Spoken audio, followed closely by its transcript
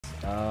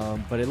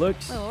But it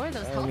looks. Wait, what were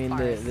those I mean,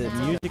 health the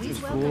bars? music is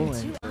cool.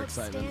 And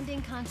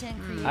Outstanding content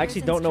creators I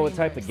actually don't know what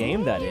type of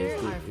game that Here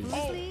is. are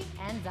Fuslie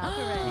and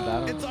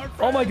Valkyrae. It's our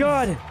Oh my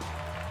god!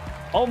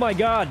 Oh my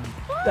god!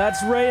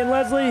 That's Ray and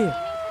Leslie!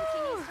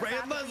 Ray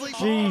and Leslie.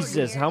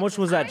 Jesus, how much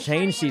was that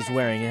chain she's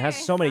wearing? It has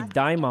so many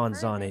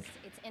diamonds on it.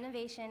 It's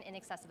innovation and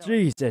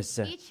accessibility. Jesus.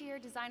 Each year,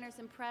 designers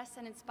impress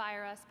and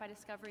inspire us by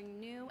discovering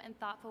new and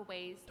thoughtful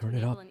ways to Turn it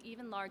enable up. an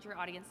even larger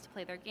audience to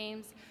play their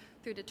games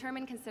through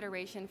determined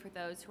consideration for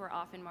those who are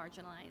often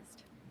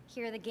marginalized.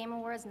 Here are the Game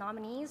Awards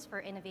nominees for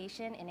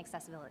innovation and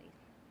accessibility.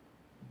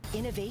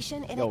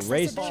 Innovation and Yo,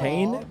 Ray's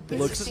chain accessibility.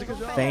 looks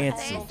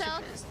fancy. So,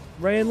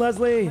 Ray and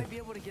Leslie!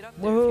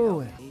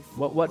 Woohoo!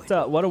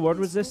 What award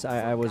was this?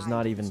 I was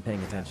not even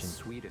paying attention.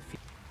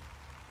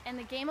 And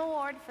the Game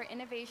Award for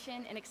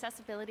innovation and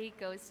accessibility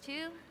goes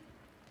to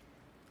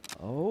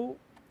Oh.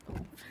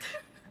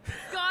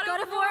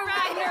 God of War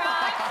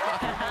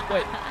Ragnarok.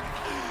 Wait.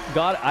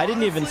 God, I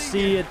didn't even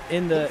see it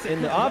in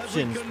the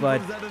options,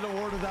 but Present an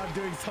award without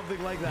doing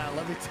something like that.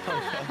 Let me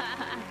tell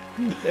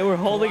you. they were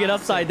holding it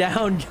upside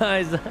down,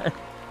 guys.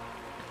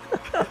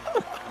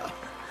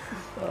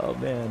 Oh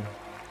man.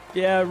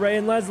 Yeah, Ray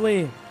and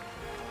Leslie.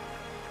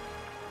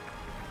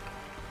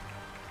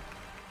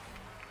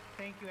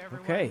 Thank you,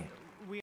 everyone. Okay.